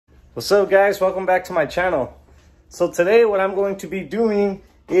What's up guys, welcome back to my channel. So today what I'm going to be doing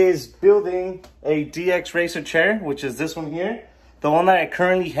is building a Dxracer chair, which is this one here. The one that I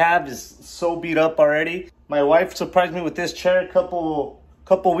currently have is so beat up already. My wife surprised me with this chair a couple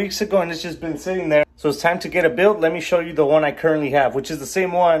weeks ago and it's just been sitting there. So it's time to get it built. Let me show you the one I currently have, which is the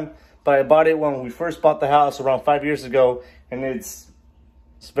same one, but I bought it when we first bought the house around 5 years ago and it's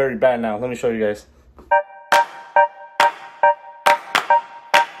very bad now. Let me show you guys.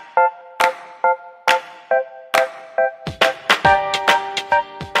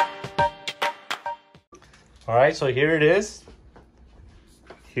 Alright, so here it is.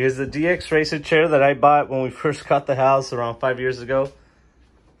 Here's the Dxracer chair that I bought when we first got the house around 5 years ago.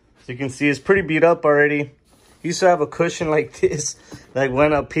 So you can see it's pretty beat up already. Used to have a cushion like this that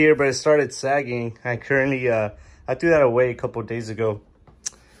went up here, but it started sagging. I currently, I threw that away a couple days ago.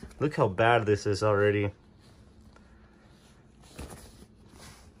 Look how bad this is already.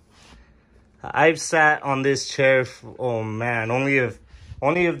 I've sat on this chair, oh man, only if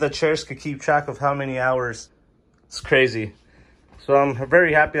the chairs could keep track of how many hours. It's crazy. So I'm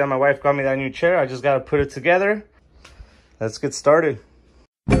very happy that my wife got me that new chair. I just got to put it together. Let's get started.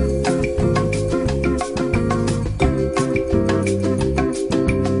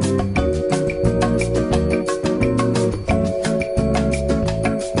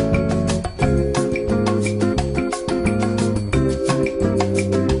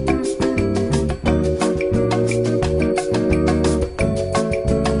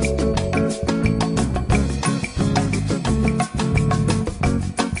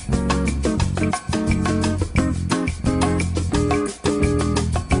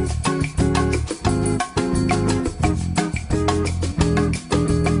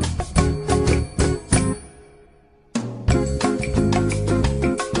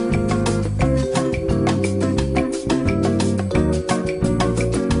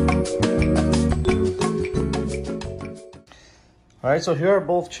 All right, so here are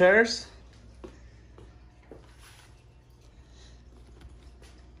both chairs.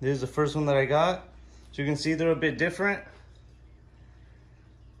 This is the first one that I got. So you can see they're a bit different.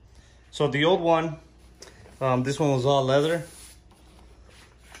 So the old one, this one was all leather.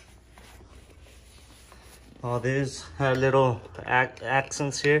 All this had little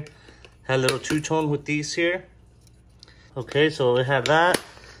accents here. Had a little two-tone with these here. Okay, so it had that.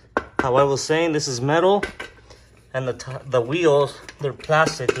 How I was saying, this is metal. And the wheels, they're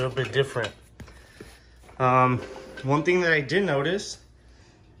plastic, they're a bit different. One thing that I did notice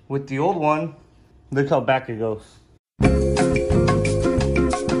with the old one, look how back it goes.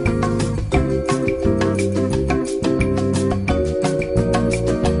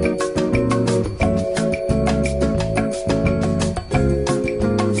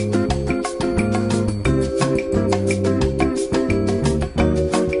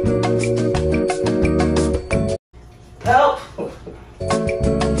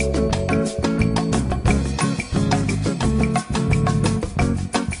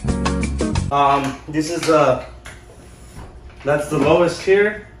 This is that's the lowest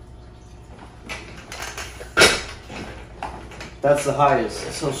here. That's the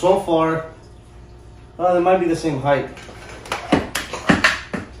highest. So far, they might be the same height.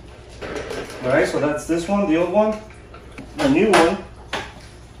 All right, so that's this one, the old one. The new one,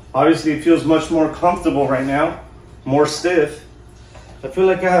 obviously it feels much more comfortable right now, more stiff. I feel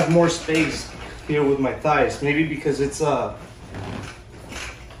like I have more space here with my thighs, maybe because it's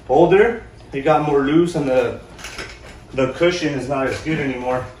older. It got more loose and the cushion is not as good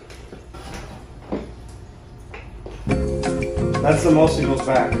anymore. That's the most it goes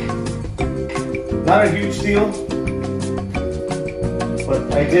back. Not a huge deal,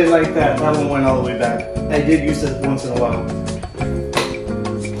 but I did like that. That one went all the way back. I did use it once in a while.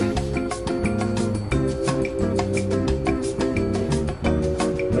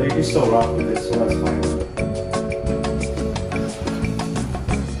 But you can still rock with it, so that's fine.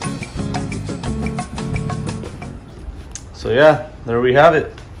 So yeah, there we have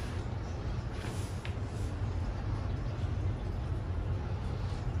it.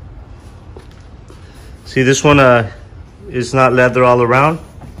 See, this one is not leather all around,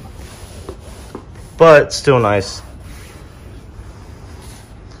 but still nice.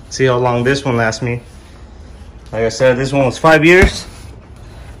 See how long this one lasts me. Like I said, this one was 5 years.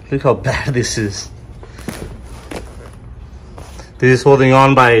 Look how bad this is. This is holding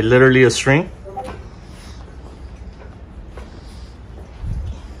on by literally a string.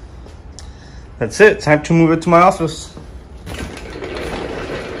 That's it, time to move it to my office.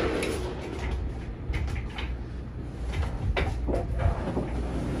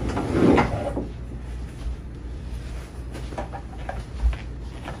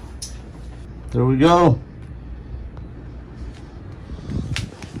 There we go.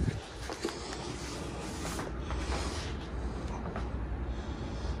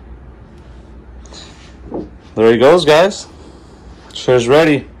 There he goes, guys. Chair's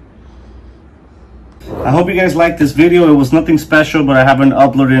ready. I hope you guys liked this video. It was nothing special, but I haven't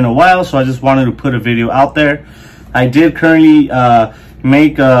uploaded in a while, so I just wanted to put a video out there. I did currently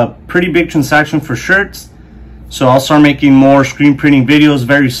make a pretty big transaction for shirts, so I'll start making more screen printing videos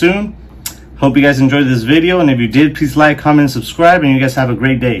very soon. Hope you guys enjoyed this video, and if you did, please like, comment, and subscribe, and you guys have a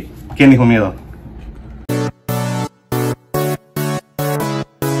great day. ¿Quién dijo miedo?